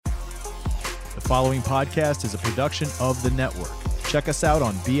The following podcast is a production of the network. Check us out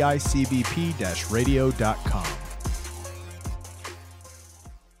on bicbp-radio.com.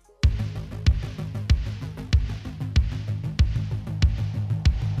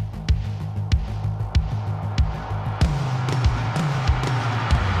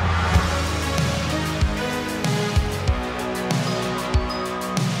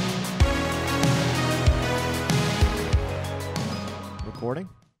 Recording?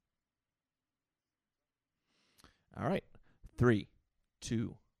 All right. 3,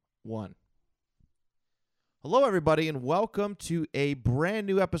 2, 1. Hello, everybody, and welcome to a brand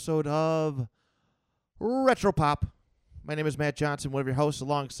new episode of Retro Pop. My name is Matt Johnson, one of your hosts,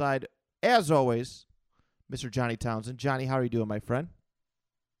 alongside, as always, Mr. Johnny Townsend. Johnny, how are you doing, my friend?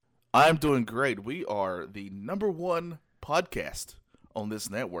 I'm doing great. We are the #1 podcast on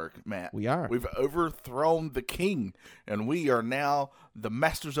this network, Matt. We are. We've overthrown the king, and we are now the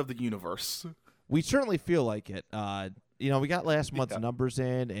masters of the universe. We certainly feel like it. We got last month's numbers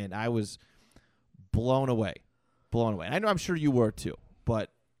in, and I was blown away. Blown away. And I know I'm sure you were too,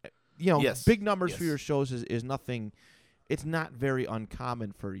 but, Yes. big numbers for your shows is nothing. It's not very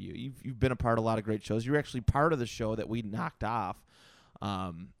uncommon for you. You've been a part of a lot of great shows. You're actually part of the show that we knocked off.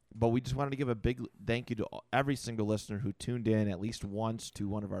 But we just wanted to give a big thank you to every single listener who tuned in at least once to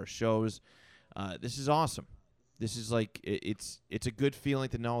one of our shows. This is awesome. This is like it's a good feeling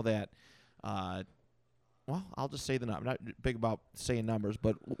to know that. I'll just say the number. I'm not big about saying numbers,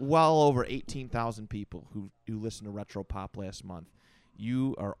 but well over 18,000 people who listened to Retro Pop last month.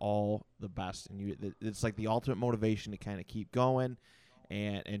 You are all the best, and it's like the ultimate motivation to kind of keep going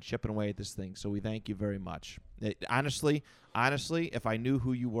and chipping away at this thing. So we thank you very much. Honestly, if I knew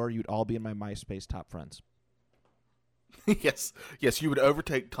who you were, you'd all be in my MySpace top friends. Yes, you would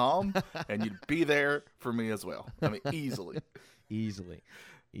overtake Tom, and you'd be there for me as well. I mean, easily. Easily.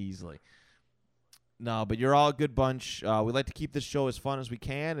 No, but you're all a good bunch. We like to keep this show as fun as we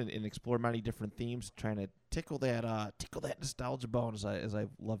can and explore many different themes, trying to tickle that nostalgia bone, as I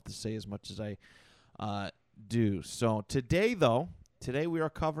love to say, as much as I do. So today we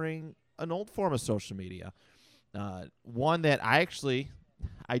are covering an old form of social media, one that I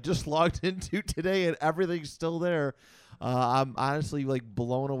just logged into today, and everything's still there. I'm honestly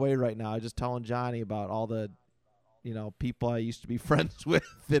blown away right now. I was just telling Johnny about all the people I used to be friends with,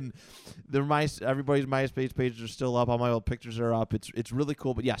 and everybody's MySpace pages are still up. All my old pictures are up. It's really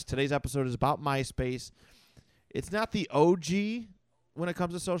cool. But yes, today's episode is about MySpace. It's not the OG when it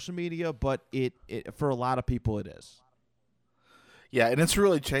comes to social media, but it for a lot of people it is. Yeah, and it's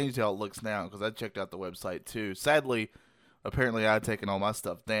really changed how it looks now, because I checked out the website too. Sadly, apparently I had taken all my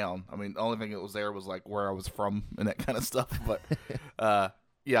stuff down. I mean, the only thing that was there was where I was from and that kind of stuff. But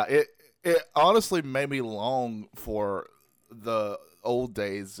yeah, it honestly made me long for the old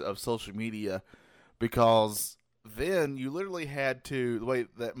days of social media, because then you literally had to, the way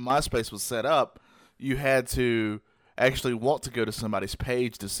that MySpace was set up, you had to actually want to go to somebody's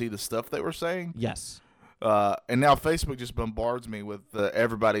page to see the stuff they were saying. Yes. And now Facebook just bombards me with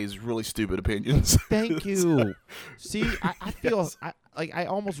everybody's really stupid opinions. Thank you. See, I feel I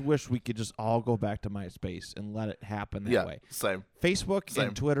almost wish we could just all go back to MySpace and let it happen that way. Same. Facebook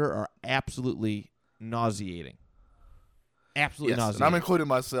and Twitter are absolutely nauseating. Absolutely nauseating. And I'm including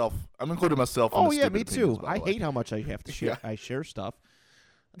myself. Oh yeah, me too. I hate how much I have to share. I share stuff.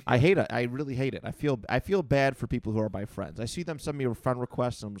 I hate it. I really hate it. I feel bad for people who are my friends. I see them send me a friend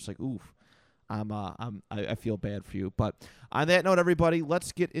request, and I'm just like, oof. I feel bad for you. But on that note, everybody,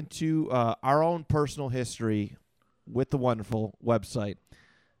 let's get into our own personal history with the wonderful website,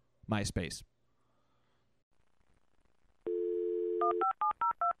 MySpace.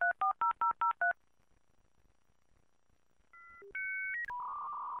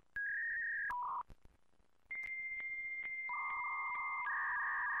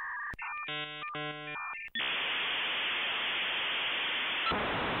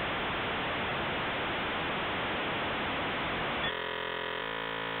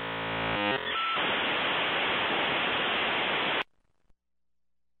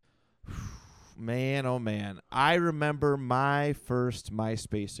 Man, oh man. I remember my first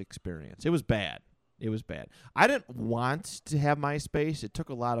MySpace experience. It was bad. I didn't want to have MySpace. It took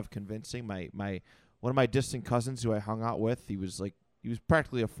a lot of convincing. One of my distant cousins who I hung out with, he was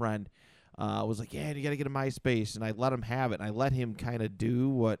practically a friend, was like, yeah, you got to get a MySpace. And I let him have it. And I let him kind of do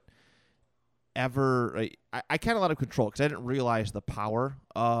whatever. I kind of let him control, because I didn't realize the power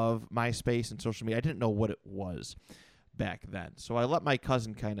of MySpace and social media. I didn't know what it was back then. So I let my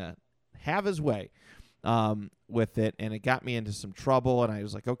cousin kind of have his way with it, and it got me into some trouble, and I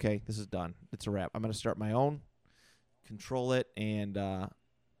was like, okay, this is done. It's a wrap. I'm going to start my own, control it, and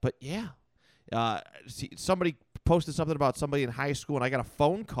but yeah, Somebody posted something about somebody in high school, and I got a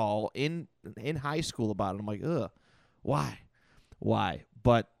phone call in high school about it. I'm like, ugh, why?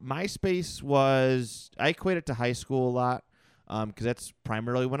 But MySpace I equate it to high school a lot because that's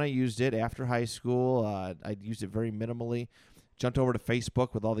primarily when I used it after high school. I used it very minimally. Jumped over to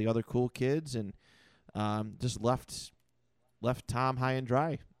Facebook with all the other cool kids and just left Tom high and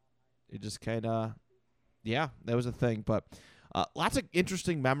dry. It just kind of, yeah, that was a thing. But lots of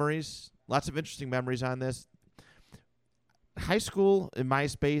interesting memories on this. High school in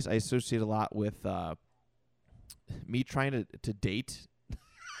MySpace, I associate a lot with me trying to date.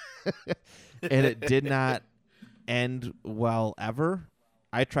 And it did not end well ever.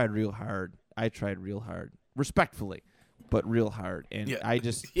 I tried real hard. Respectfully, but real hard. And Yeah. I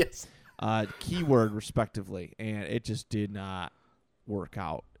just, Yes. keyword respectively, and it just did not work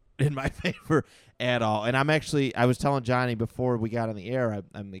out in my favor at all. And I was telling Johnny before we got on the air,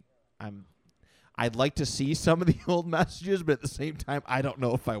 I'd like to see some of the old messages, but at the same time, I don't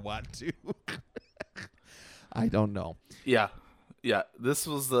know if I want to. I don't know. Yeah. Yeah. This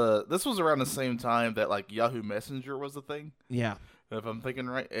was around the same time that like Yahoo Messenger was a thing. Yeah. If I'm thinking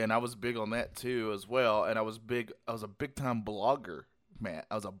right. And I was big on that too as well. And I was a big time blogger, man.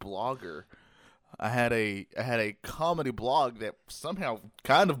 I was a blogger. I had a comedy blog that somehow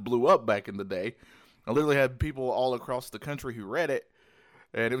kind of blew up back in the day. I literally had people all across the country who read it,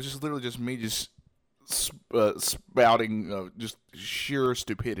 and it was just literally just me just spouting just sheer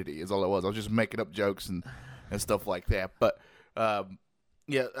stupidity is all it was. I was just making up jokes and stuff like that. But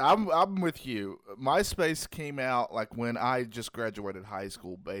yeah, I'm with you. MySpace came out like when I just graduated high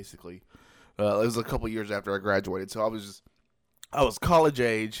school, basically. It was a couple years after I graduated, so I was college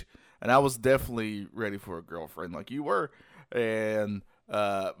age, and I was definitely ready for a girlfriend like you were, and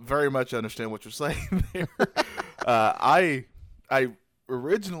very much understand what you're saying there. I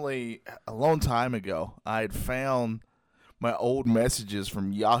originally, a long time ago, I had found my old messages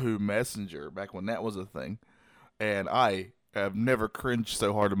from Yahoo Messenger back when that was a thing, and I have never cringed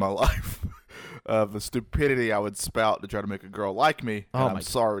so hard in my life of the stupidity I would spout to try to make a girl like me. And I'm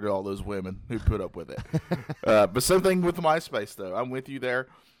sorry to all those women who put up with it. But same thing with MySpace, though. I'm with you there.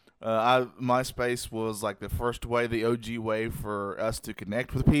 MySpace was like the first way, the OG way for us to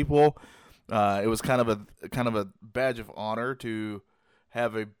connect with people. It was kind of a badge of honor to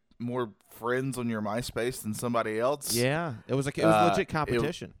have more friends on your MySpace than somebody else. Yeah, it was legit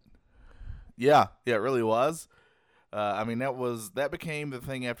competition. Yeah, it really was. I mean, that became the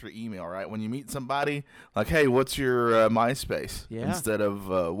thing after email, right? When you meet somebody, like, hey, what's your MySpace? Yeah. Instead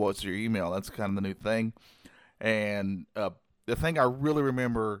of what's your email. That's kind of the new thing. And the thing I really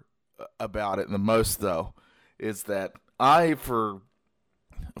remember about it the most, though, is that I, for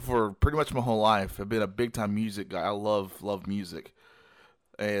pretty much my whole life, have been a big-time music guy. I love music.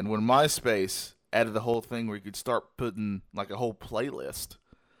 And when MySpace added the whole thing where you could start putting, like, a whole playlist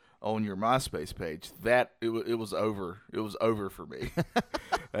on your MySpace page, that it was over. It was over for me.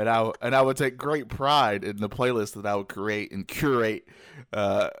 and I would take great pride in the playlist that I would create and curate,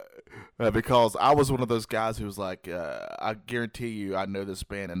 because I was one of those guys who was like, I guarantee you, I know this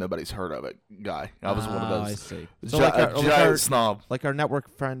band and nobody's heard of it. Guy, I was one of those. I see. So giant snob, like our network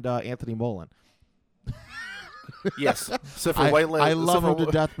friend Anthony Mullen. Yes, except for Waylon. I love him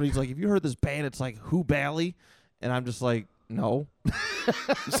to death, but he's like, "Have you heard this band? It's like Who Bally," and I'm just like, "No."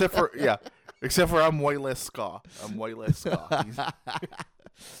 except for I'm way less ska. I'm way less ska.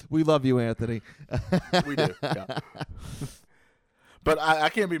 We love you, Anthony. We do. Yeah. But I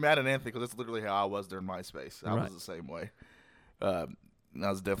can't be mad at Anthony because that's literally how I was during MySpace. I was the same way. I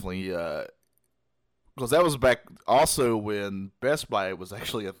was definitely because that was back also when Best Buy was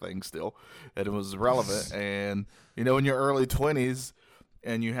actually a thing still, and it was relevant. And in your early 20s,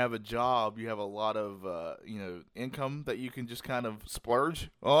 and you have a job, you have a lot of income that you can just kind of splurge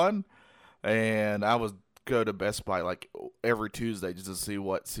on. And I would go to Best Buy like every Tuesday just to see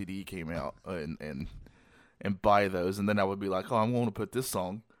what CD came out and buy those. And then I would be like, oh, I want to put this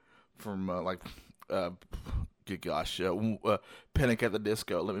song from good gosh, Panic at the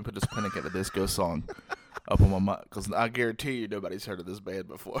Disco. Let me put this Panic at the Disco song up on my, because I guarantee you nobody's heard of this band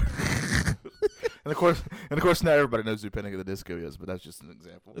before. And of course, not everybody knows who Panic at the Disco is, but that's just an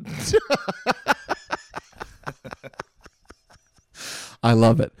example. I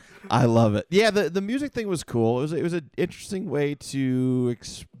love it. Yeah, the music thing was cool. It was an interesting way to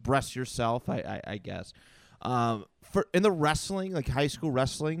express yourself, I guess. In the wrestling, like high school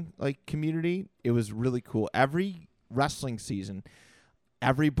wrestling, like community, it was really cool. Every wrestling season,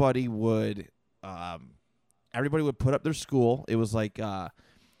 everybody would put up their school. It was like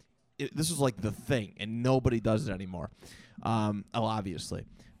this was like the thing, and nobody does it anymore. Obviously,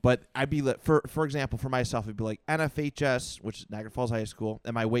 But I'd be like, for example, for myself, it'd be like NFHS, which is Niagara Falls High School,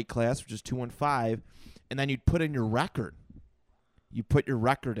 and my weight class, which is 215, and then you'd put in your record. You put your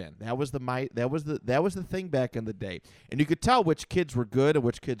record in. That was the thing back in the day, and you could tell which kids were good and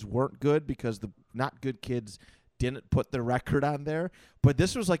which kids weren't good because the not good kids didn't put their record on there. But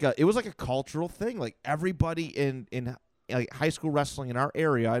this was like a cultural thing. Like everybody in like high school wrestling in our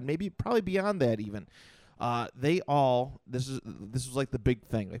area, and maybe probably beyond that even. This was like the big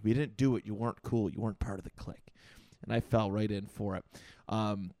thing. Like we didn't do it, you weren't cool, you weren't part of the clique, and I fell right in for it.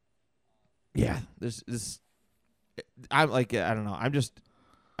 I'm like, I don't know.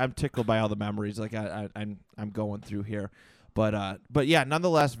 I'm tickled by all the memories. Like I'm going through here, but yeah,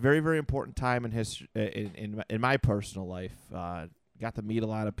 nonetheless, very very important time in history in my personal life. Got to meet a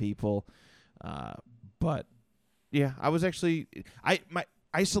lot of people, but yeah, I was actually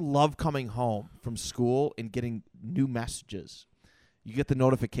I used to love coming home from school and getting new messages. You get the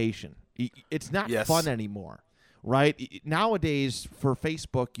notification. It's not fun anymore, right? Nowadays, for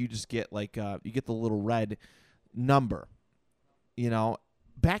Facebook, you just get you get the little red number. You know,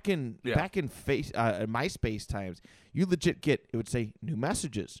 back in MySpace times, you legit it would say new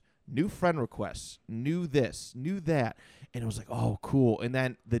messages, new friend requests, new this, new that, and it was like, oh, cool. And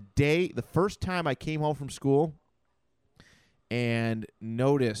then the first time I came home from school and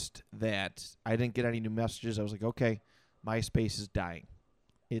noticed that I didn't get any new messages, I was like, okay, MySpace is dying.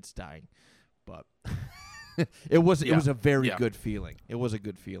 It's dying. But it was a very good feeling. It was a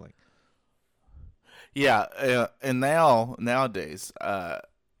good feeling. Yeah, and nowadays,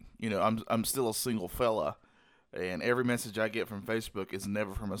 I'm still a single fella, and every message I get from Facebook is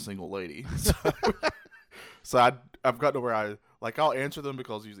never from a single lady. So I've got to where I'll answer them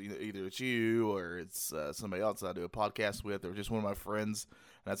because either it's you or it's somebody else that I do a podcast with or just one of my friends.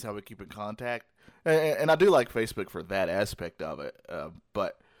 And that's how we keep in contact. And I do like Facebook for that aspect of it.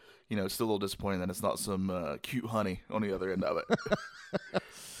 But, it's still a little disappointing that it's not some cute honey on the other end of it.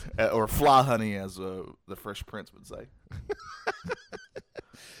 Or fly honey, as the Fresh Prince would say.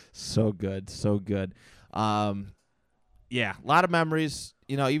 So good. So good. Yeah, a lot of memories.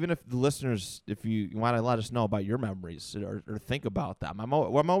 Even if the listeners, if you want to let us know about your memories or think about them, I'm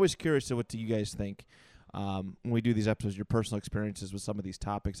always curious to what you guys think when we do these episodes, your personal experiences with some of these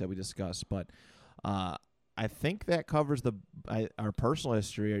topics that we discuss. But I think that covers our personal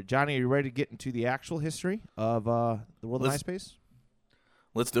history. Johnny, are you ready to get into the actual history of the world of MySpace?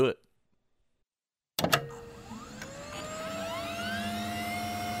 Let's do it.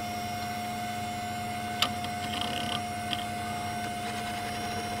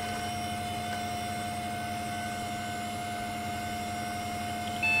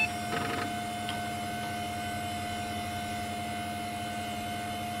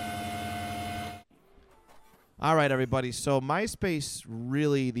 All right, everybody. So MySpace,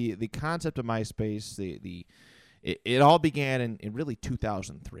 really, the concept of MySpace, it all began in really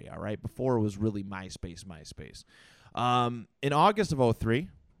 2003. All right, before it was really MySpace. In August of 2003,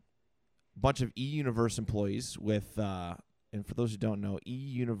 a bunch of eUniverse employees with, and for those who don't know,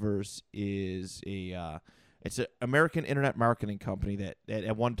 eUniverse is it's an American internet marketing company that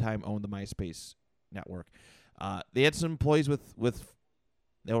at one time owned the MySpace network. They had some employees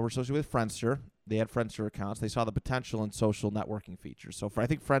they were associated with Friendster. They had Friendster accounts. They saw the potential in social networking features. So I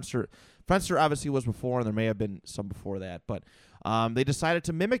think Friendster obviously was before, and there may have been some before that. But they decided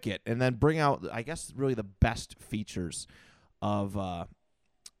to mimic it and then bring out, I guess, really the best features of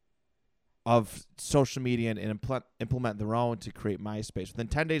social media and implement their own to create MySpace. Within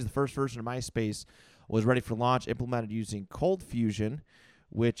 10 days, the first version of MySpace was ready for launch, implemented using Cold Fusion,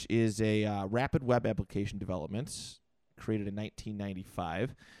 which is a rapid web application development created in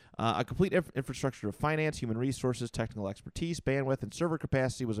 1995. A complete infrastructure of finance, human resources, technical expertise, bandwidth, and server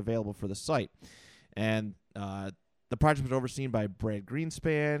capacity was available for the site. And the project was overseen by Brad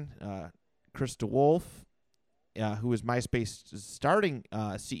Greenspan, Chris DeWolf, who was MySpace's starting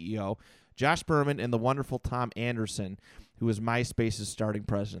CEO, Josh Berman, and the wonderful Tom Anderson, who was MySpace's starting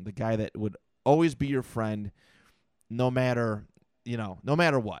president, the guy that would always be your friend no matter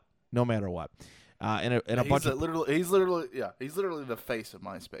what. And a bunch of he's literally the face of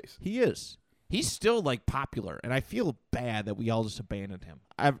MySpace. He is. He's still popular, and I feel bad that we all just abandoned him.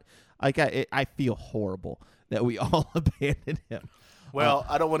 I feel horrible that we all abandoned him. Well,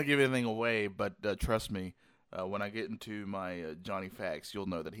 I don't want to give anything away, but trust me, when I get into my Johnny facts, you'll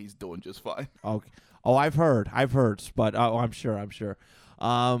know that he's doing just fine. Okay. Oh, I've heard, but I'm sure.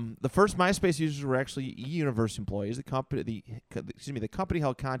 The first MySpace users were actually eUniverse employees. The company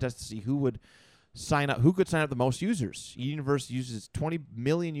held contests to see who could sign up the most users. eUniverse uses 20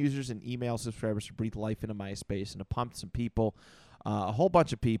 million users and email subscribers to breathe life into MySpace and to pump some people a whole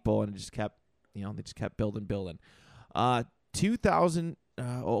bunch of people, and it just kept, they just kept building. 2000.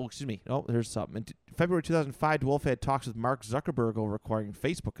 Excuse me. Oh, there's something. In February 2005, DeWolf had talks with Mark Zuckerberg over acquiring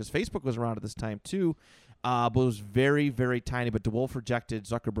Facebook, because Facebook was around at this time too, but it was very, very tiny. But DeWolf rejected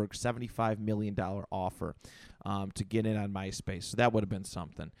Zuckerberg's $75 million offer to get in on MySpace. So that would have been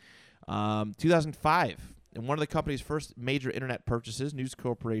something. 2005, in one of the company's first major internet purchases, News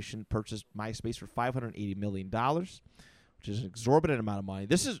Corporation purchased MySpace for $580 million, which is an exorbitant amount of money.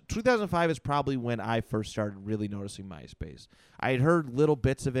 2005 is probably when I first started really noticing MySpace. I had heard little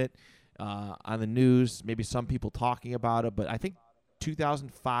bits of it on the news, maybe some people talking about it, but I think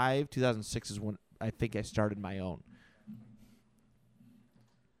 2005, 2006 is when I think I started my own.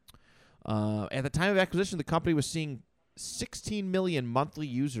 At the time of acquisition, the company was seeing 16 million monthly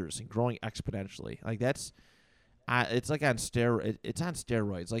users and growing exponentially. Like that's, it's like on steroids. It's on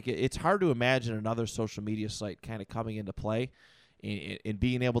steroids. Like it's hard to imagine another social media site kind of coming into play and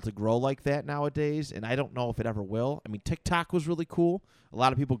being able to grow like that nowadays. And I don't know if it ever will. I mean, TikTok was really cool. A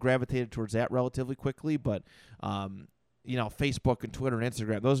lot of people gravitated towards that relatively quickly, but Facebook and Twitter and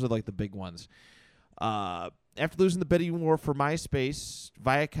Instagram, those are like the big ones. After losing the bidding war for MySpace,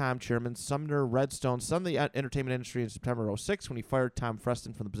 Viacom chairman Sumner Redstone summoned the entertainment industry in September 2006 when he fired Tom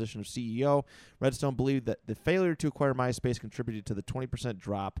Freston from the position of CEO. Redstone believed that the failure to acquire MySpace contributed to the 20%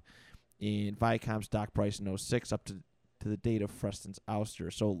 drop in Viacom's stock price in 2006 up to the date of Freston's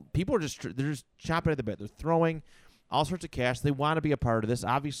ouster. So people are they're just chomping at the bit. They're throwing all sorts of cash. They want to be a part of this.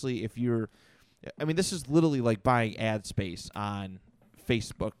 Obviously, this is literally like buying ad space on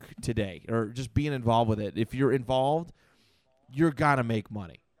Facebook today, or just being involved with it. If you're involved, you're gonna make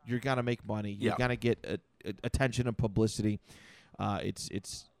money. You're gonna get attention and publicity.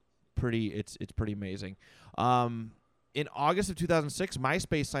 It's pretty amazing. In August of 2006,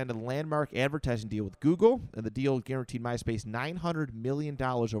 MySpace signed a landmark advertising deal with Google, and the deal guaranteed MySpace $900 million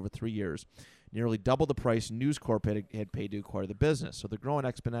over 3 years, nearly double the price News Corp had paid to acquire the business. So they're growing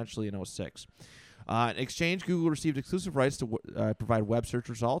exponentially in 2006. In exchange, Google received exclusive rights to provide web search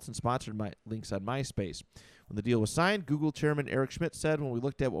results and sponsored links on MySpace. When the deal was signed, Google chairman Eric Schmidt said, "When we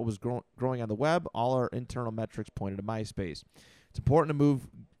looked at what was growing on the web, all our internal metrics pointed to MySpace. It's important to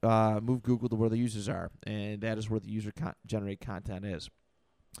move Google to where the users are, and that is where the user-generated content is."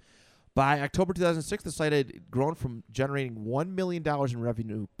 By October 2006, the site had grown from generating $1 million in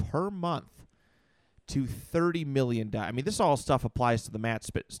revenue per month to $30 million. I mean, this all stuff applies to the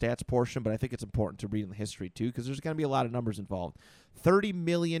stats portion, but I think it's important to read in the history too, because there's going to be a lot of numbers involved. $30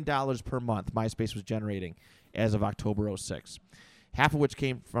 million per month MySpace was generating as of October 2006, half of which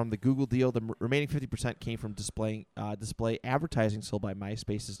came from the Google deal. The remaining 50% came from display advertising sold by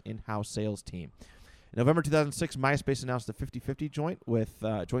MySpace's in-house sales team. In November 2006, MySpace announced a 50-50 joint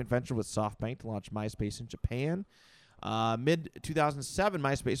venture with SoftBank to launch MySpace in Japan. Mid-2007,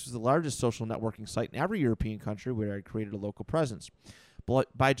 MySpace was the largest social networking site in every European country where it created a local presence.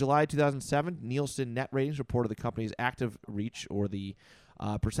 By July 2007, Nielsen Net Ratings reported the company's active reach, or the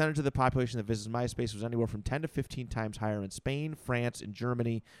percentage of the population that visits MySpace, was anywhere from 10 to 15 times higher in Spain, France, and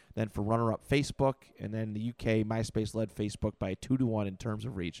Germany than for runner-up Facebook. And then in the UK, MySpace led Facebook by 2-1 in terms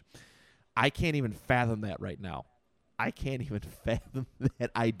of reach. I can't even fathom that right now. I can't even fathom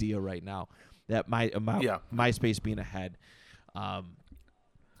that idea right now. That MySpace being ahead,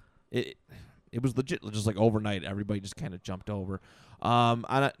 it was legit, just like overnight. Everybody just kind of jumped over. On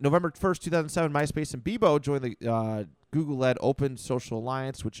November 1st, 2007, MySpace and Bebo joined the Google-led Open Social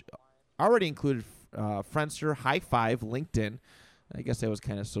Alliance, which already included Friendster, High5, LinkedIn. I guess that was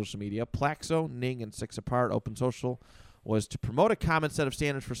kind of social media. Plaxo, Ning, and 6apart. Open Social was to promote a common set of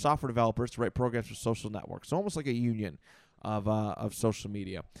standards for software developers to write programs for social networks. So almost like a union of social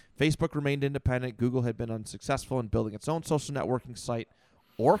media. Facebook remained independent. Google had been unsuccessful in building its own social networking site,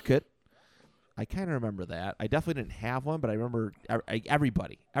 Orkut. I kind of remember that. I definitely didn't have one, but I remember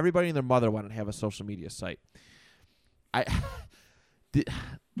everybody and their mother wanted to have a social media site.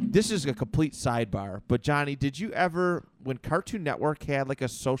 This is a complete sidebar, but Johnny, did you ever, when Cartoon Network had like a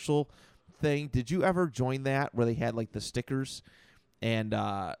social thing, did you ever join that where they had like the stickers and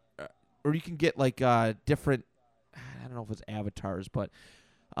or you can get like different, I don't know if it's avatars, but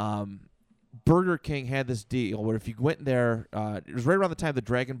Burger King had this deal where if you went in there, it was right around the time the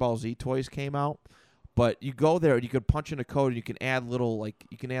Dragon Ball Z toys came out, but you go there and you could punch in a code and you can add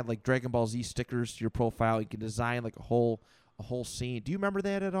Dragon Ball Z stickers to your profile. You can design like a whole scene. Do you remember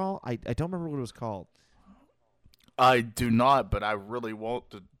that at all? I don't remember what it was called. I do not, but I really want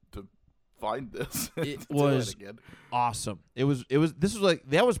to find this. It was awesome. That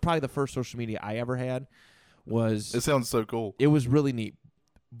was probably the first social media I ever had. It sounds so cool. It was really neat.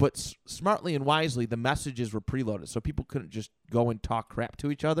 but smartly and wisely, the messages were preloaded, so people couldn't just go and talk crap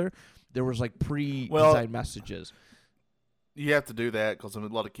to each other. There was like pre-designed messages. You have to do that because there's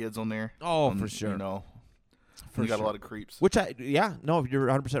a lot of kids on there. Oh, for sure. You know, you got a lot of creeps. Which you're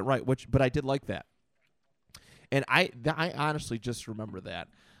 100% right. But I did like that, and I honestly just remember that.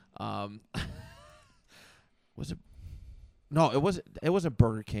 Was it? No, it wasn't. It wasn't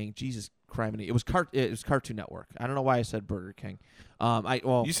Burger King. Jesus criminy! It was Cartoon Network. I don't know why I said Burger King.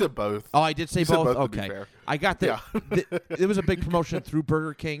 You said both. Oh, I did say both. To be Okay, fair. I got that. Yeah. It was a big promotion through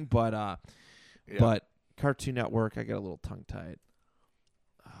Burger King, but but Cartoon Network. I got a little tongue tied.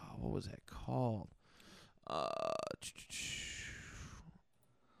 Oh, what was that called?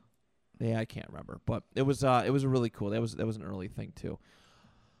 Yeah, I can't remember, but it was a really cool. That was an early thing too.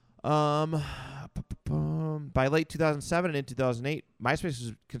 By late 2007 and in 2008, MySpace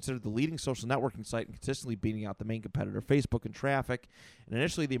was considered the leading social networking site and consistently beating out the main competitor, Facebook, in traffic. And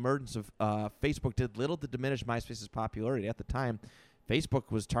initially, the emergence of Facebook did little to diminish MySpace's popularity. At the time,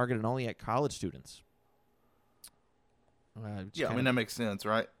 Facebook was targeted only at college students. I mean, that makes sense,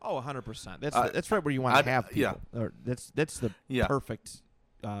 right? Oh, 100%. That's right where you want to have people. Yeah. Or that's the perfect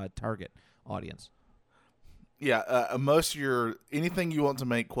target audience. Yeah, most of anything you want to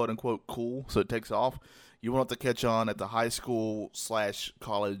make quote unquote cool, so it takes off, you want it to catch on at the high school /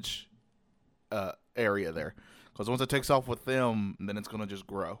 college area there, because once it takes off with them, then it's going to just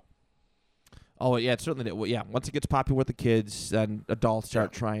grow. Oh yeah, it certainly did. Well, yeah, once it gets popular with the kids, then adults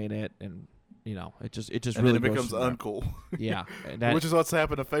start trying it, and it just and really then it becomes uncool. Yeah, which is what's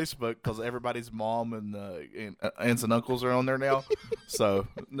happened to Facebook, because everybody's mom and aunts and uncles are on there now, so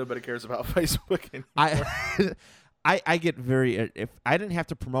nobody cares about Facebook anymore. I get very if I didn't have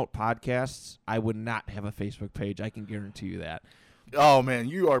to promote podcasts, I would not have a Facebook page. I can guarantee you that. Oh man,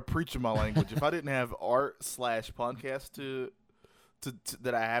 you are preaching my language. If I didn't have art / podcast to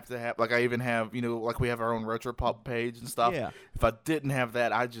that I have to have, like I even have, like we have our own retro pop page and stuff. Yeah. If I didn't have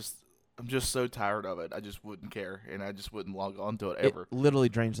that, I'm just so tired of it. I just wouldn't care, and I just wouldn't log on to it ever. It literally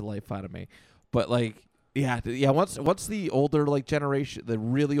drains the life out of me. But once the older generation, the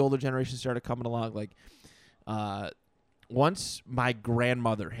really older generation started coming along, once my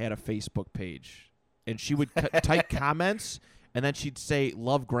grandmother had a Facebook page, and she would type comments, and then she'd say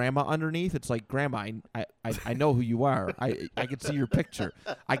 "Love Grandma" underneath. It's like, Grandma, I know who you are. I can see your picture.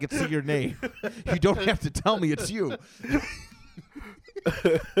 I can see your name. You don't have to tell me it's you.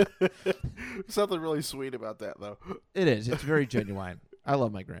 Something really sweet about that, though. It is. It's very genuine. I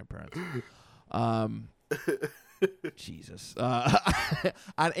love my grandparents. Jesus.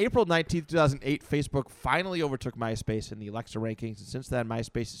 On April 19th, 2008, Facebook finally overtook MySpace in the Alexa rankings, and since then,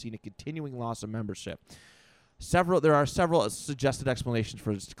 MySpace has seen a continuing loss of membership. There are several suggested explanations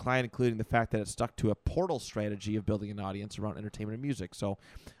for its decline, including the fact that it stuck to a portal strategy of building an audience around entertainment and music. So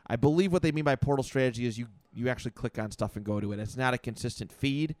I believe what they mean by portal strategy is you actually click on stuff and go to it. It's not a consistent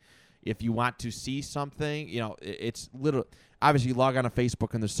feed. If you want to see something, it's literally, obviously you log on to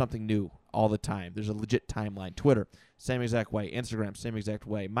Facebook and there's something new all the time. There's a legit timeline. Twitter, same exact way. Instagram, same exact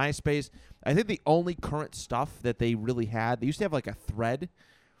way. MySpace, I think the only current stuff that they really had, they used to have like a thread.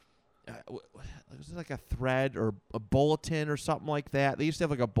 Was it like a thread or a bulletin or something like that? They used to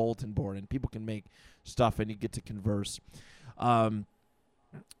have like a bulletin board, and people can make stuff, and you get to converse.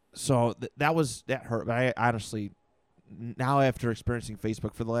 So that hurt. But I honestly, now after experiencing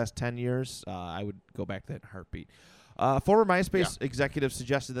Facebook for the last 10 years, I would go back to that heartbeat. Former MySpace executive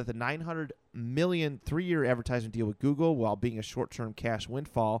suggested that the $900 million 3-year advertising deal with Google, while being a short-term cash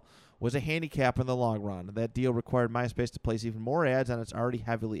windfall, was a handicap in the long run. That deal required MySpace to place even more ads on its already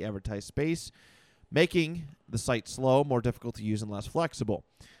heavily advertised space, making the site slow, more difficult to use, and less flexible.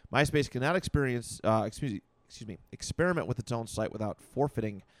 MySpace cannot experiment with its own site without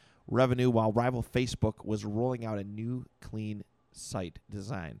forfeiting revenue, while rival Facebook was rolling out a new, clean site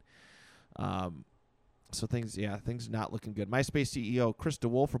design. So things not looking good. MySpace CEO Chris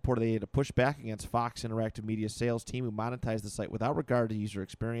DeWolf reported they had to push back against Fox Interactive Media sales team, who monetized the site without regard to user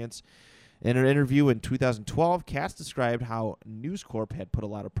experience. In an interview in 2012, Katz described how News Corp had put a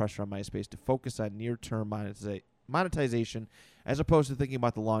lot of pressure on MySpace to focus on near-term monetization as opposed to thinking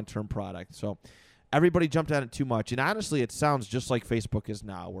about the long-term product. So everybody jumped on it too much. And honestly, it sounds just like Facebook is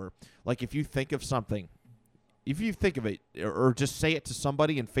now, where like if you think of something, if you think of it or just say it to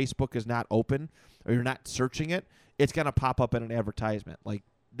somebody and Facebook is not open or you're not searching it, it's going to pop up in an advertisement. Like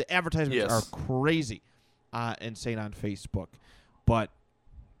the advertisements are crazy insane on Facebook, but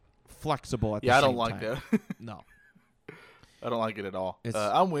flexible at the same time. Yeah, I don't like that. No. I don't like it at all.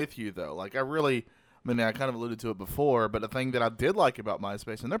 I'm with you, though. Like, I mean, I kind of alluded to it before, but the thing that I did like about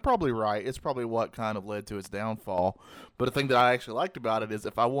MySpace, and they're probably right, it's probably what kind of led to its downfall. But the thing that I actually liked about it is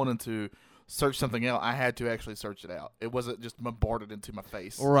if I wanted to search something out, I had to actually search it out. It wasn't just bombarded into my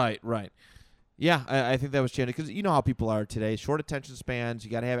face. Right. Yeah, I think that was changing because you know how people are today. Short attention spans.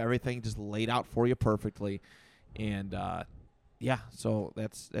 You got to have everything just laid out for you perfectly, and yeah. So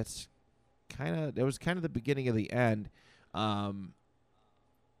that's that was kind of the beginning of the end.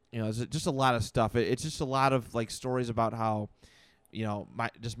 It's just a lot of stuff. It's just a lot of like stories about how,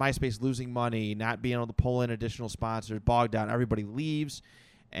 just MySpace losing money, not being able to pull in additional sponsors, bogged down. Everybody leaves,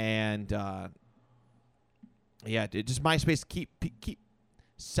 and just MySpace keep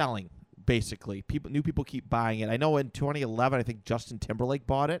selling. Basically, new people keep buying it. I know in 2011, I think Justin Timberlake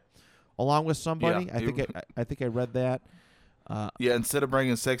bought it along with somebody. Yeah, I think I read that. Yeah, instead of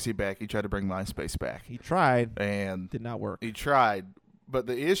bringing Sexy back, he tried to bring MySpace back. He tried, and did not work. He tried, but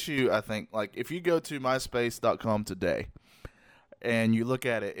the issue, I think, like if you go to myspace.com today and you look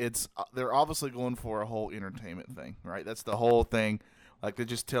at it, they're obviously going for a whole entertainment thing, right? That's the whole thing. Like they're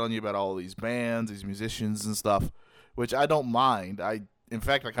just telling you about all these bands, these musicians and stuff, which I don't mind. In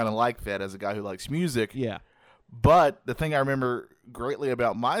fact, I kind of like that as a guy who likes music. Yeah. But the thing I remember greatly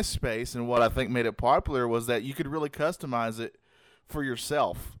about MySpace and what I think made it popular was that you could really customize it for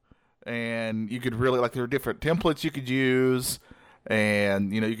yourself. And you could really, like, there were different templates you could use.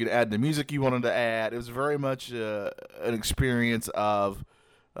 And, you could add the music you wanted to add. It was very much an experience of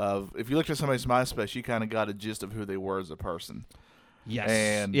if you looked at somebody's MySpace, you kind of got a gist of who they were as a person. Yes.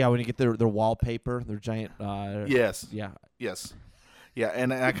 And when you get their wallpaper, their giant. Yes. Yeah. Yes. Yeah,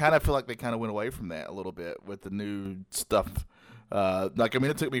 and I kind of feel like they kind of went away from that a little bit with the new stuff.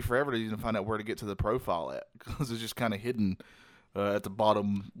 It took me forever to even find out where to get to the profile at because it's just kind of hidden at the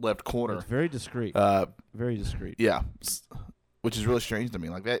bottom left corner. It's very discreet. Very discreet. Yeah, which is really strange to me.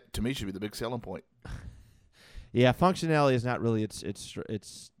 Like that, to me, should be the big selling point. Yeah, functionality is not really its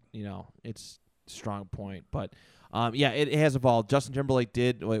strong point, but it has evolved. Justin Timberlake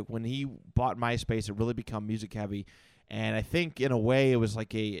did when he bought MySpace. It really became music heavy. And I think in a way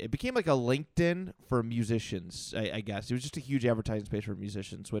it became like a LinkedIn for musicians, I guess. It was just a huge advertising space for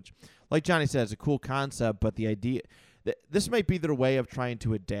musicians, which, like Johnny said, is a cool concept. But the idea that this might be their way of trying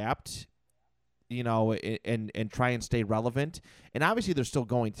to adapt, and try and stay relevant. And obviously they're still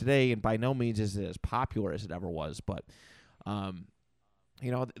going today, and by no means is it as popular as it ever was. But,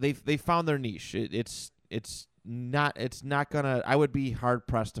 they found their niche. It's not gonna. I would be hard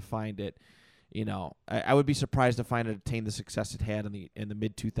pressed to find it. I would be surprised to find it attain the success it had in the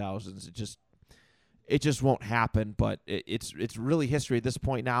mid 2000s. It just won't happen. But it's really history at this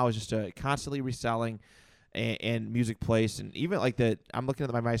point now. Is just constantly reselling and music place, and even like that. I'm looking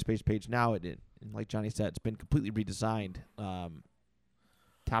at my MySpace page now. And like Johnny said, it's been completely redesigned,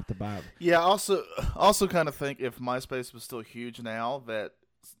 top to bottom. Yeah. Also, kind of think if MySpace was still huge now, that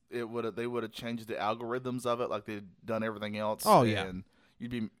they would have changed the algorithms of it, like they've done everything else. Oh yeah. And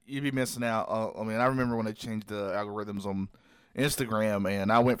you'd be missing out. I remember when they changed the algorithms on Instagram,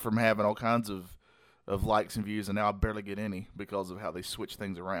 and I went from having all kinds of likes and views, and now I barely get any because of how they switch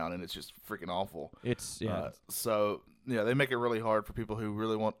things around, and it's just freaking awful. They make it really hard for people who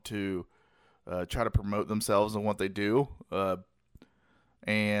really want to try to promote themselves and what they do.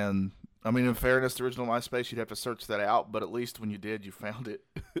 And I mean, in fairness, the original MySpace, you'd have to search that out, but at least when you did, you found it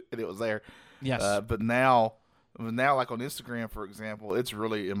and it was there. Yes. But now, like on Instagram, for example, it's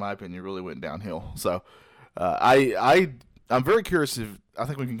really, in my opinion, really went downhill. So, I'm very curious I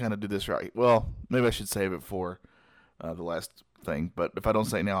think we can kind of do this right. Well, maybe I should save it for the last thing, but if I don't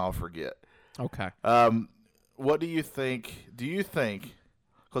say it now, I'll forget. Okay. What do you think? Do you think?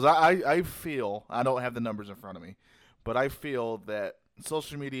 Because I feel, I don't have the numbers in front of me, but I feel that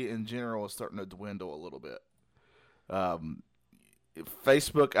social media in general is starting to dwindle a little bit.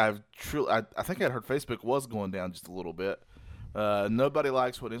 Facebook, I think I'd heard Facebook was going down just a little bit. Nobody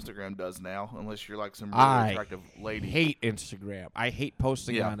likes what Instagram does now, unless you're like some really attractive lady. I hate Instagram. I hate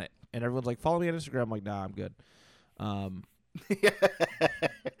posting on it, and everyone's like, "Follow me on Instagram." I'm like, "Nah, I'm good."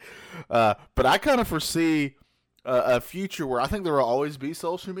 But I kind of foresee a future where I think there will always be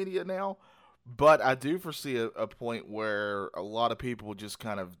social media now, but I do foresee a point where a lot of people just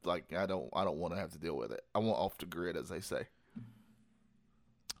kind of like, I don't want to have to deal with it. I want off the grid, as they say.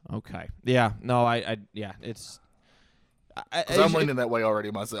 Okay. Yeah. No. It's. I'm leaning that way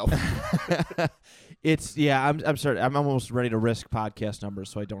already myself. I'm sorry. I'm almost ready to risk podcast numbers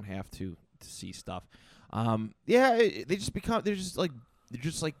so I don't have to see stuff. They just become. They're just like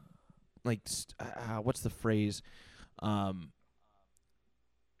what's the phrase? They're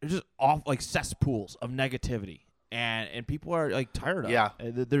just off like cesspools of negativity, and people are like tired of it. Yeah.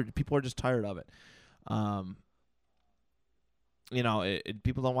 People are just tired of it.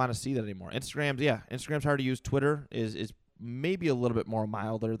 People don't want to see that anymore. Instagram's hard to use. Twitter is maybe a little bit more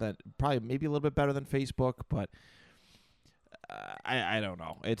milder than, probably maybe a little bit better than Facebook, but I don't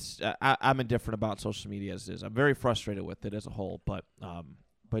know. I'm indifferent about social media as it is. I'm very frustrated with it as a whole, but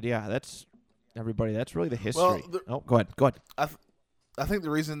yeah, that's everybody. That's really the history. Well, go ahead. I think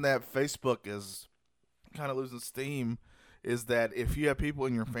the reason that Facebook is kind of losing steam is that if you have people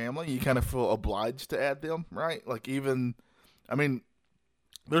in your family, you kind of feel obliged to add them, right? Like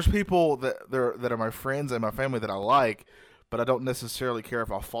there's people that are my friends and my family that I like, but I don't necessarily care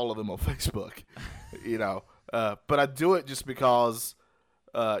if I follow them on Facebook, But I do it just because,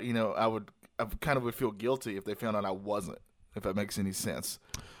 I kind of would feel guilty if they found out I wasn't, if that makes any sense.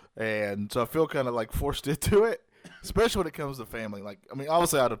 And so I feel kind of like forced into it, especially when it comes to family.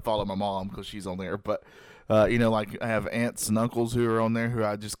 Obviously I would follow my mom because she's on there, but I have aunts and uncles who are on there who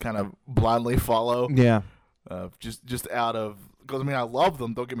I just kind of blindly follow. Yeah. Just out of, because I love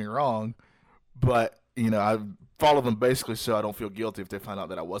them, don't get me wrong, but I follow them basically so I don't feel guilty if they find out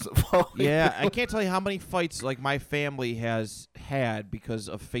that I wasn't following. Yeah, I can't tell you how many fights like my family has had because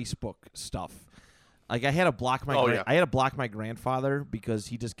of Facebook stuff. Like I had to block my grandfather because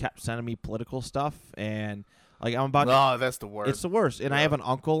he just kept sending me political stuff, and like I'm about. No, that's the worst. It's the worst, and I have an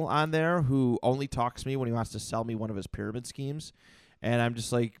uncle on there who only talks to me when he wants to sell me one of his pyramid schemes. And I'm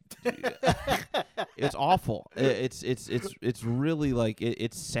just like, it's awful. It's really like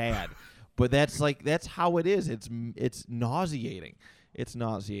it's sad, but that's how it is. It's nauseating. It's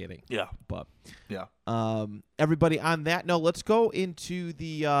nauseating. Yeah. But yeah. Everybody, on that note, let's go into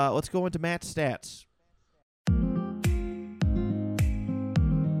Matt's stats.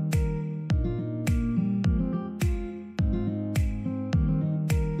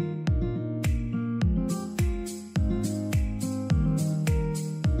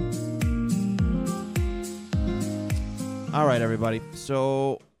 All right, everybody.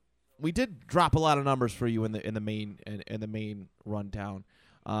 So we did drop a lot of numbers for you in the main rundown.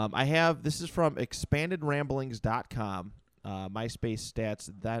 This is from expandedramblings.com. MySpace stats,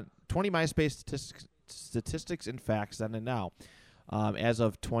 that 20 MySpace statistics and facts then and now. As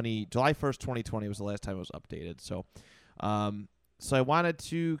of July 1st, 2020 was the last time it was updated. So I wanted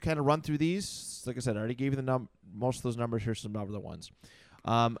to kind of run through these. Like I said, I already gave you most of those numbers. Here's some other ones.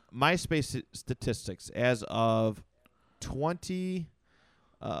 MySpace statistics as of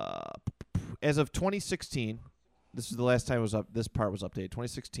 2016, this is the last time this part was updated.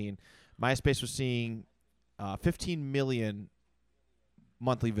 2016, MySpace was seeing 15 million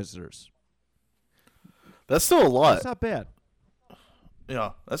monthly visitors. That's still a lot. That's not bad.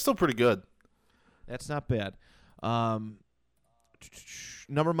 Yeah, that's still pretty good. That's not bad. Number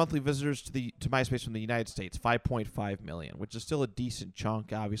of monthly visitors to MySpace from the United States, 5.5 million, which is still a decent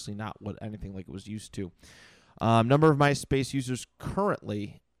chunk. Obviously, not anything like it was used to. Number of MySpace users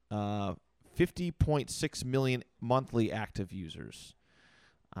currently, 50.6 million monthly active users.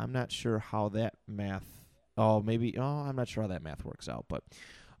 I'm not sure how that math. I'm not sure how that math works out. But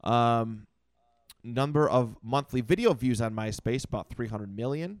number of monthly video views on MySpace, about 300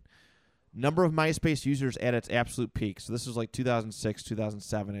 million. Number of MySpace users at its absolute peak. So this was like 2006,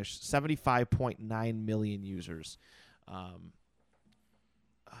 2007-ish. 75.9 million users.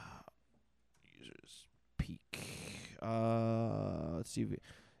 Users peak. Let's see.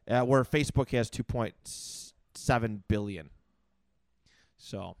 Where Facebook has 2.7 billion.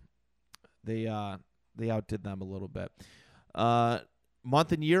 So they outdid them a little bit.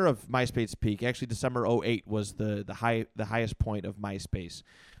 Month and year of MySpace peak. Actually, December 2008 was the highest point of MySpace.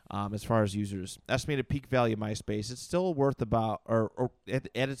 As far as users, estimated peak value of MySpace, it's still worth about, or at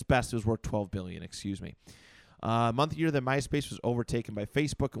its best, it was worth 12 billion. Excuse me. Month and year that MySpace was overtaken by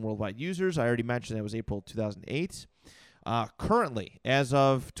Facebook and worldwide users. I already mentioned that was April 2008. Currently, as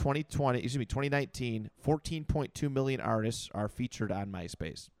of 2019, 14.2 million artists are featured on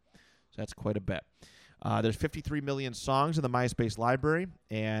MySpace. So that's quite a bit. There's 53 million songs in the MySpace library,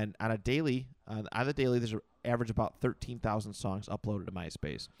 and on the daily, there's an average about 13,000 songs uploaded to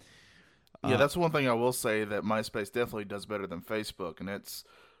MySpace. Yeah, that's one thing I will say that MySpace definitely does better than Facebook, and it's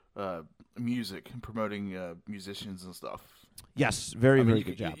music and promoting musicians and stuff. Yes, very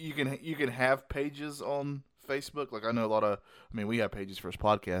good job. You can have pages on Facebook. Like I know a lot of. We have pages for this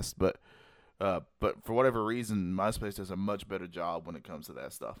podcast, but for whatever reason, MySpace does a much better job when it comes to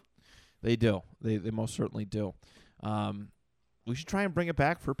that stuff. They do. They most certainly do. We should try and bring it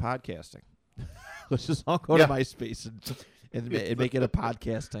back for podcasting. Let's just all go to MySpace and make it a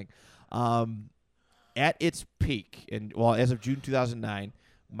podcasting. At its peak, as of June 2009,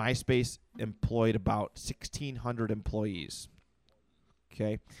 MySpace employed about 1,600 employees.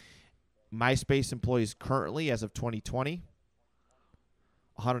 Okay. MySpace employees currently, as of 2020,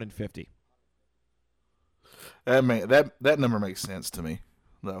 150. That number makes sense to me,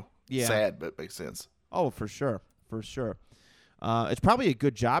 though. Yeah. Sad, but makes sense. Oh, for sure. For sure. It's probably a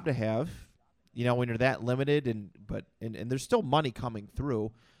good job to have, when you're that limited, and there's still money coming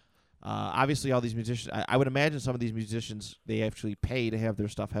through. Obviously, all these musicians, I would imagine some of these musicians, they actually pay to have their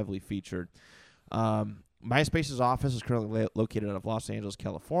stuff heavily featured. MySpace's office is currently located out of Los Angeles,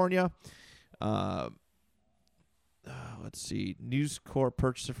 California. Let's see. News Corp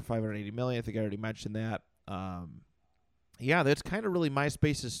purchased it for $580 million. I think I already mentioned that. That's kind of really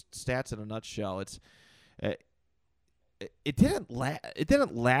MySpace's stats in a nutshell. It didn't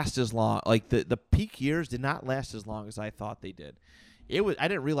last as long. Like the peak years did not last as long as I thought they did. I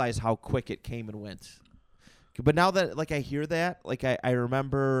didn't realize how quick it came and went. But now that I hear that, I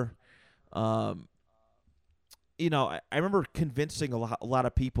remember, I remember convincing a lot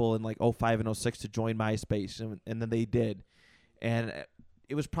of people in 05 and 06 to join MySpace, and then they did, and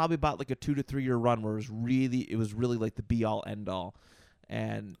it was probably about a 2 to 3 year run where it was really like the be all end all,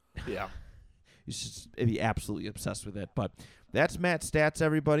 and yeah, you should be absolutely obsessed with it. But that's Matt's stats,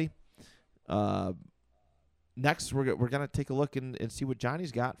 everybody. Next, we're gonna take a look and see what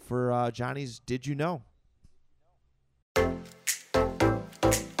Johnny's got for Johnny's Did You Know? All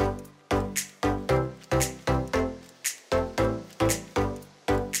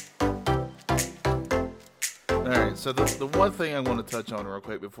right, so the one thing I want to touch on real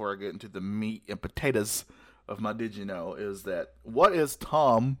quick before I get into the meat and potatoes of my Did You Know is that what is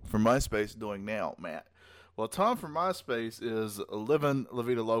Tom from MySpace doing now, Matt? Well, Tom from MySpace is living La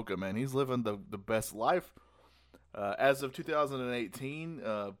Vida Loca, man. He's living the best life. As of 2018,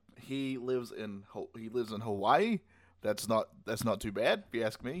 he lives in Hawaii. That's not too bad, if you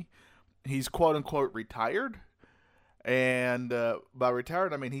ask me. He's quote unquote retired, and by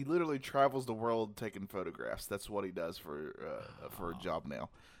retired I mean he literally travels the world taking photographs. That's what he does for a job now.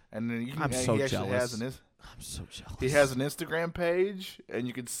 And then I'm so he jealous. I'm so jealous. He has an Instagram page, and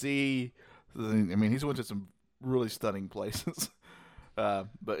you can see. I mean, he's went to some really stunning places.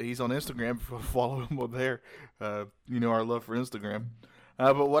 But he's on Instagram. Follow him over there. Our love for Instagram.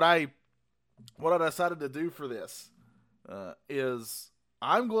 But what I decided to do for this is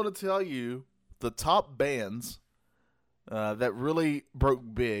I'm going to tell you the top bands that really broke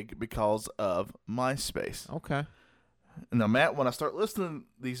big because of MySpace. Okay. Now, Matt, when I start listing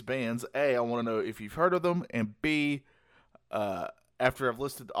these bands, A, I want to know if you've heard of them, and B, after I've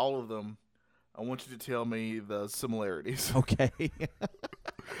listed all of them, I want you to tell me the similarities. Okay.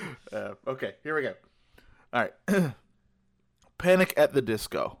 Okay, here we go. All right. Panic at the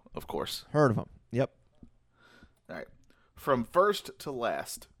Disco, of course. Heard of them. Yep. All right. From first to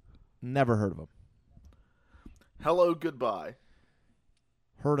last. Never heard of them. Hello, Goodbye.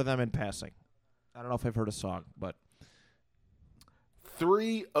 Heard of them in passing. I don't know if I've heard a song, but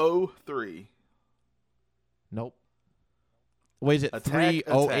 303. Nope. Wait, is it Attack,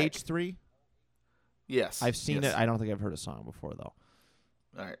 30H3? Yes. I've seen it. I don't think I've heard a song before, though.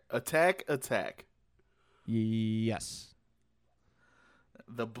 All right. Attack. Yes.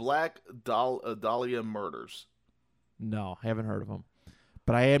 The Black Dahlia Murders. No, I haven't heard of them.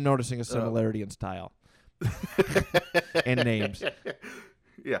 But I am noticing a similarity in style and names.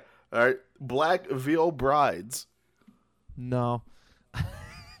 Yeah. All right. Black Veil Brides. No. All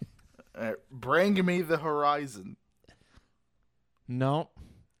right. Bring Me the Horizon. No.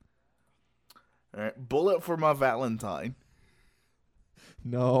 All right. Bullet for My Valentine.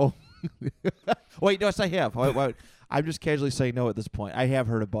 No. Wait, yes, I have. Wait. I'm just casually saying no at this point. I have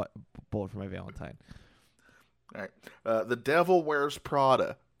heard of Bullet for My Valentine. All right. The Devil Wears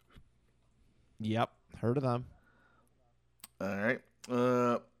Prada. Yep. Heard of them. All right.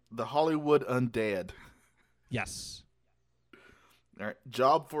 The Hollywood Undead. Yes. All right.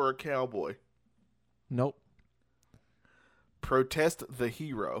 Job for a Cowboy. Nope. Protest the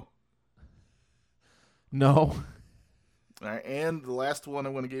Hero. No. All right. And the last one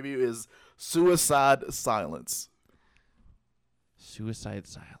I'm going to give you is Suicide Silence. Suicide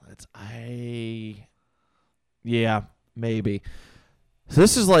Silence. Yeah, maybe. So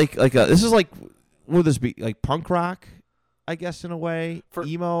this is like would this be like punk rock? I guess in a way,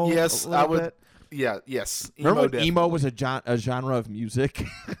 emo. Yes, I would. Bit? Yeah, yes. Remember when emo was a genre of music?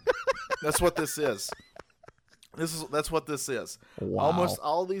 That's what this is. That's what this is. Wow. Almost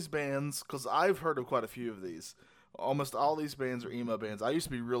all these bands, because I've heard of quite a few of these. Almost all these bands are emo bands. I used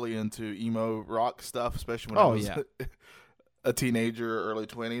to be really into emo rock stuff, especially when I was a teenager, early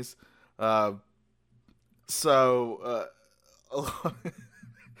 20s.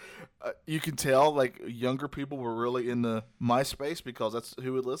 you can tell like younger people were really into MySpace because that's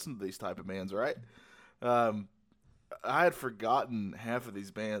who would listen to these type of bands, right? I had forgotten half of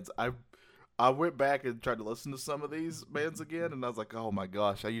these bands. I went back and tried to listen to some of these bands again, and I was like, oh my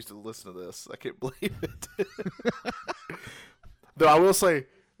gosh, I used to listen to this. I can't believe it. Though I will say,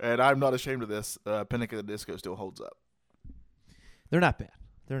 and I'm not ashamed of this, Panic! At the Disco still holds up. They're not bad.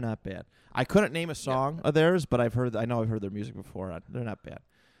 They're not bad. I couldn't name a song of theirs, but I know I've heard their music before. They're not bad.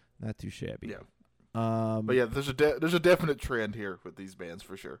 Not too shabby. Yeah. But yeah, there's a definite trend here with these bands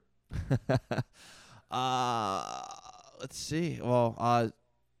for sure. Let's see. Well,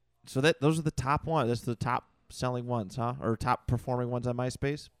 so those are the top ones. That's the top selling ones, huh? Or top performing ones on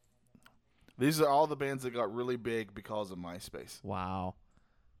MySpace? These are all the bands that got really big because of MySpace. Wow.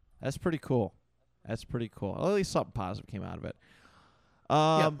 That's pretty cool. That's pretty cool. Well, at least something positive came out of it.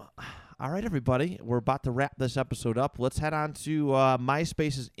 All right, everybody. We're about to wrap this episode up. Let's head on to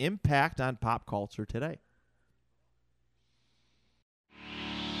MySpace's impact on pop culture today.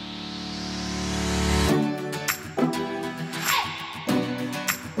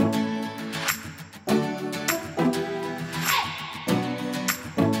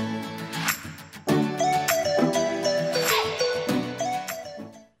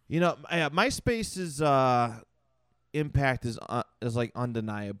 You know, MySpace's impact is like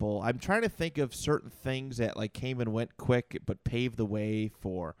undeniable. I'm trying to think of certain things that like came and went quick, but paved the way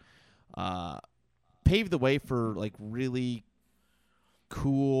for like really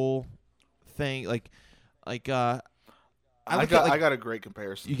cool thing. I got a great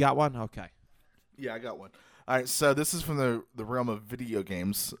comparison. You got one? Okay. Yeah, I got one. All right, so this is from the realm of video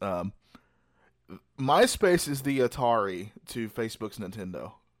games. MySpace is the Atari to Facebook's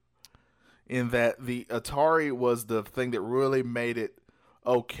Nintendo. In that the Atari was the thing that really made it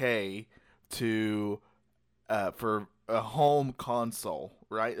okay to for a home console,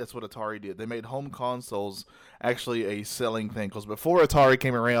 right? That's what Atari did. They made home consoles actually a selling thing, because before Atari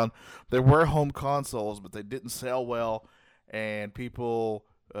came around, there were home consoles, but they didn't sell well, and people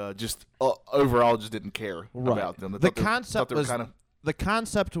just overall just didn't care about them. The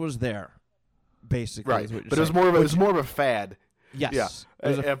concept was there, basically, right? But it was more of a fad. Yes.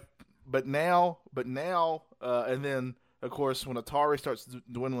 Yeah. But now, and then of course when Atari starts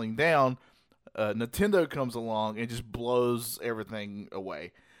dwindling down, Nintendo comes along and just blows everything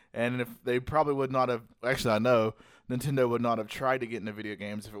away. And if they probably would not have, actually I know Nintendo would not have tried to get into video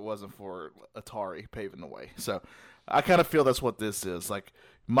games if it wasn't for Atari paving the way. So I kind of feel that's what this is. Like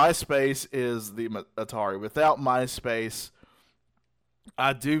MySpace is the Atari. Without MySpace,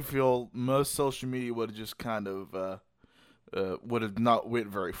 I do feel most social media would have just kind of would have not went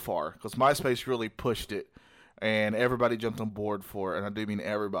very far, because MySpace really pushed it and everybody jumped on board for it, and I do mean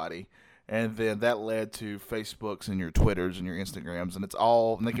everybody. And then that led to Facebooks and your Twitters and your Instagrams, and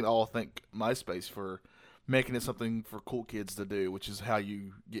they can all thank MySpace for making it something for cool kids to do, which is how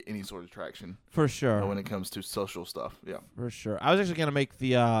you get any sort of traction. For sure. When it comes to social stuff. Yeah. For sure. I was actually going to make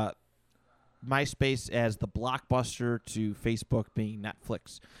the MySpace as the Blockbuster to Facebook being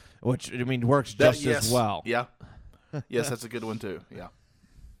Netflix, which, I mean, works just as well. Yeah. Yes, that's a good one too. Yeah.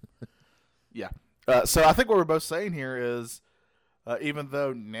 Yeah. So I think what we're both saying here is, even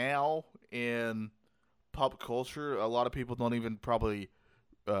though now in pop culture, a lot of people don't even probably,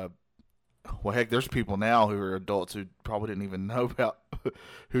 well, heck, there's people now who are adults who probably didn't even know about,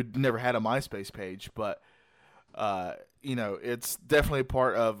 who never had a MySpace page, but, it's definitely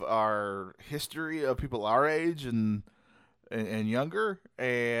part of our history of people our age and younger,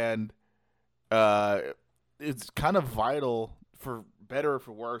 and it's kind of vital, for better or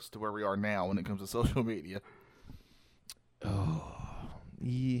for worse, to where we are now when it comes to social media. Oh,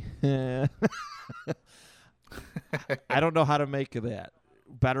 yeah. I don't know how to make of that.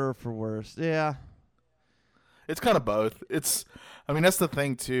 Better or for worse. Yeah. It's kind of both. That's the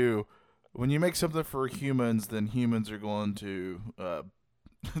thing, too. When you make something for humans, then humans are going to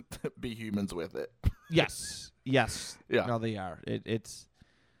be humans with it. Yes. Yes. Yeah. No, they are. It's...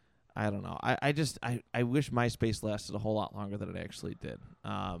 I don't know. I wish MySpace lasted a whole lot longer than it actually did.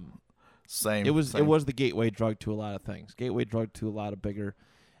 Same. It was the gateway drug to a lot of things. Gateway drug to a lot of bigger,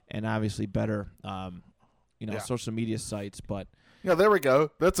 and obviously better, social media sites. But yeah, there we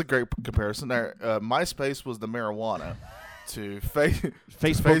go. That's a great comparison. There, MySpace was the marijuana to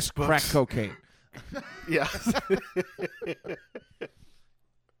Facebook's crack cocaine. Yeah.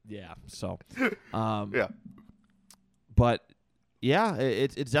 Yeah. So. Yeah. But. Yeah,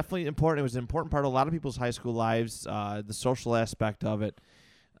 it's definitely important. It was an important part of a lot of people's high school lives, the social aspect of it.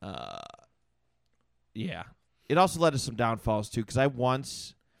 Yeah. It also led to some downfalls, too, because I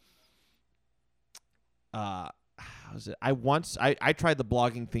once, I tried the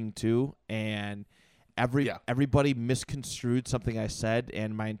blogging thing too, and everybody misconstrued something I said,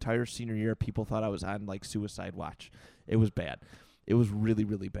 and my entire senior year, people thought I was on like suicide watch. It was bad. It was really,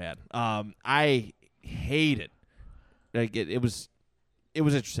 really bad. I hate it. Like it was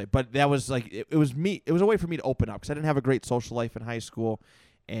interesting, but that was like it was me. It was a way for me to open up because I didn't have a great social life in high school,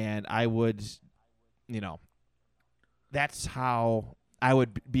 and I would, that's how I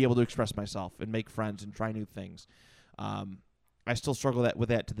would be able to express myself and make friends and try new things. I still struggle with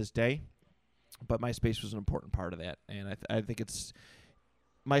that to this day, but MySpace was an important part of that, and I think it's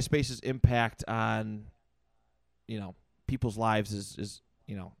MySpace's impact on, people's lives is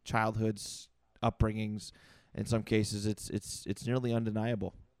childhoods, upbringings. In some cases, it's nearly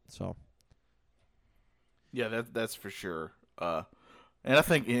undeniable. So, yeah, that's for sure. And I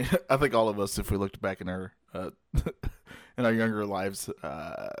think all of us, if we looked back in our in our younger lives,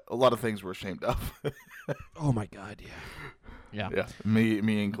 a lot of things we're ashamed of. Oh my God, yeah,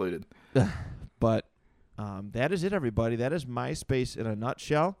 me included. But that is it, everybody. That is MySpace in a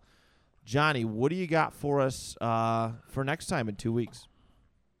nutshell. Johnny, what do you got for us for next time in 2 weeks?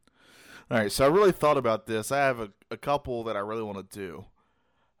 All right, so I really thought about this. I have a couple that I really want to do.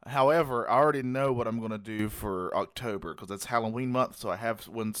 However, I already know what I'm going to do for October because it's Halloween month, so I have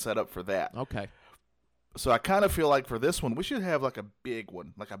one set up for that. Okay. So I kind of feel like for this one, we should have like a big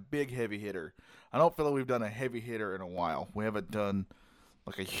one, like a big heavy hitter. I don't feel like we've done a heavy hitter in a while. We haven't done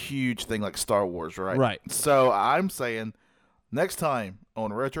like a huge thing like Star Wars, right? Right. So I'm saying next time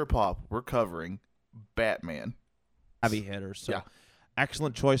on Retro Pop, we're covering Batman. Heavy hitters. So. Yeah.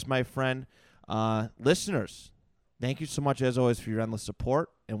 Excellent choice, my friend. Listeners, thank you so much, as always, for your endless support.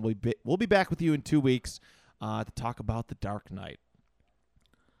 And we'll be back with you in 2 weeks to talk about The Dark Knight.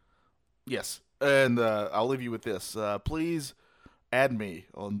 Yes. And I'll leave you with this. Please add me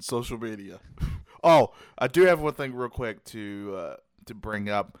on social media. Oh, I do have one thing real quick to bring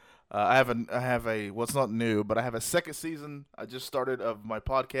up. I have a what's not new, but I have a second season I just started of my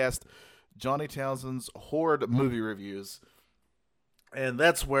podcast, Johnny Townsend's Horrid Movie Reviews. And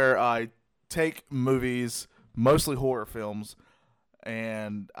that's where I take movies, mostly horror films,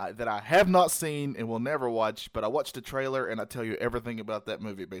 and that I have not seen and will never watch, but I watched the trailer and I tell you everything about that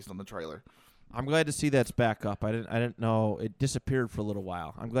movie based on the trailer. I'm glad to see that's back up. I didn't know it disappeared for a little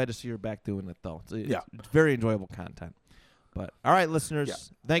while. I'm glad to see you're back doing it though. It's very enjoyable content. But all right,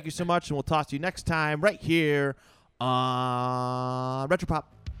 listeners, Thank you so much, and we'll talk to you next time right here on Retropop.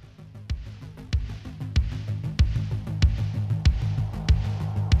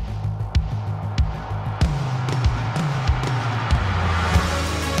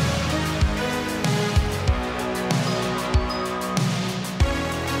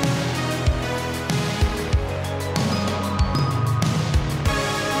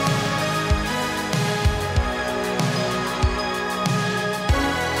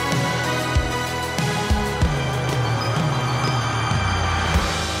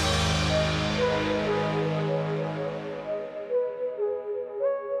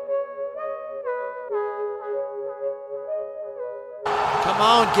 Come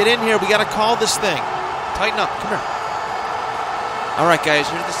on, get in here. We got to call this thing. Tighten up. Come here. All right, guys,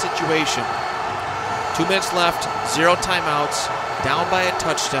 here's the situation. 2 minutes left, 0 timeouts, down by a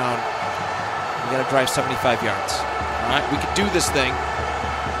touchdown. We got to drive 75 yards. All right, we can do this thing.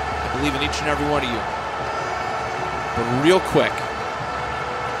 I believe in each and every one of you. But real quick,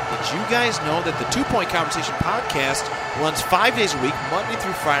 did you guys know that the 2 Point Conversation podcast runs 5 days a week, Monday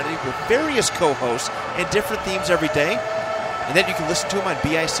through Friday, with various co-hosts and different themes every day? And then you can listen to them on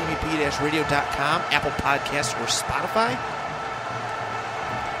bicbp-radio.com, Apple Podcasts, or Spotify.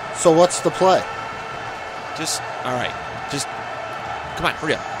 So what's the play? All right. Come on,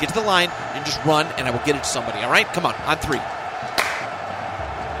 hurry up. Get to the line and just run, and I will get it to somebody, all right? Come on 3.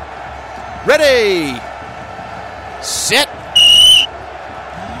 Ready! Set!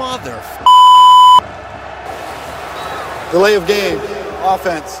 Delay of game.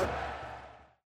 Offense.